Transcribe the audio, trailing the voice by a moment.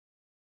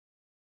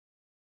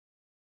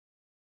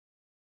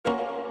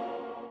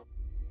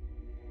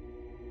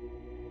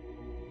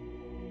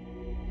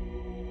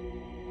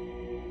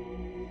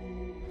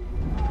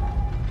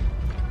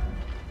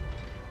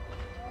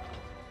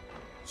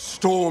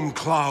storm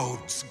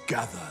clouds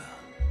gather.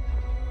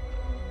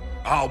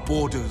 Our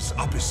borders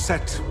are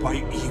beset by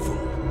evil,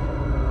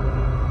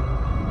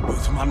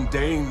 both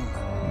mundane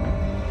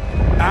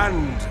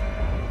and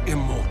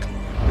immortal.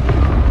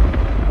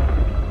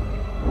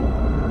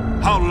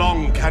 How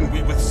long can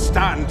we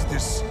withstand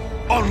this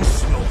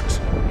onslaught?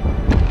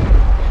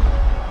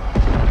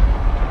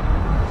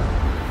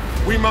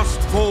 We must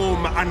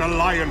form an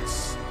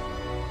alliance.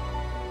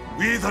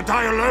 We either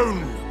die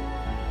alone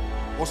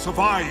or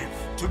survive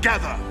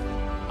together.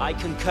 I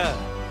concur.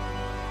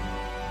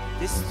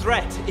 This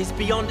threat is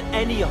beyond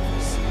any of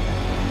us.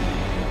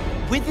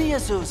 With the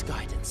Azur's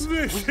guidance,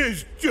 This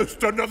is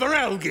just another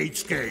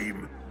Elgate's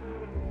game.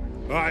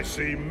 I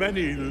see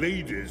many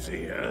leaders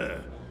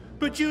here,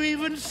 but you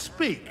even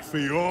speak for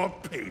your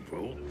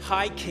people?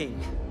 High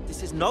King,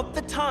 this is not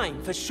the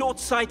time for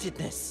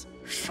short-sightedness.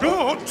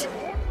 Short?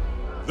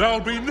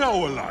 There'll be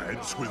no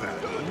alliance with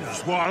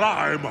elves while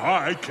I'm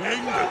High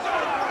King.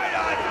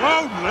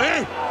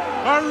 Only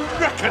a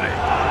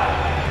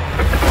reckoning.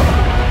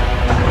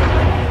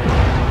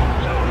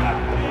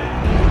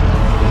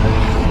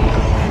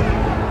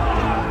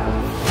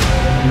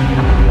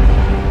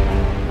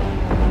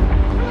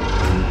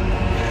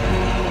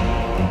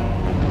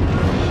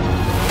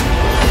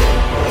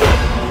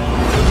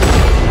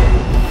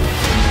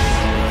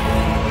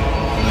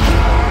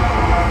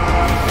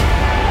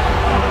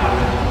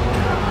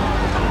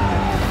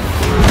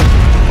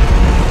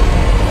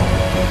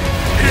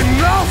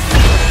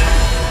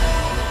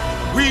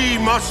 We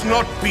must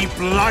not be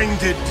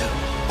blinded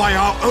by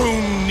our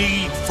own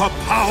need for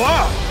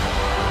power.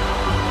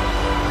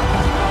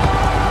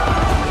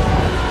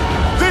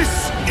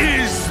 This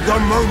is the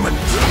moment.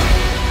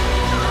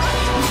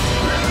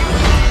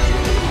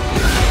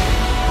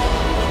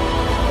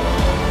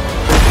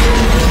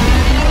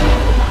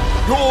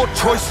 Your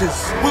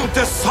choices will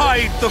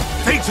decide the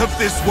fate of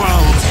this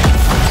world.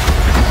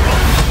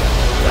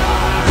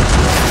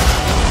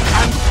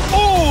 And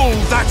all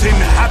that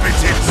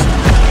inhabit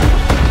it.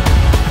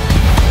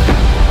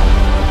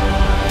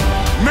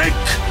 Make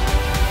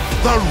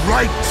the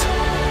right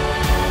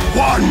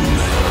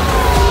one!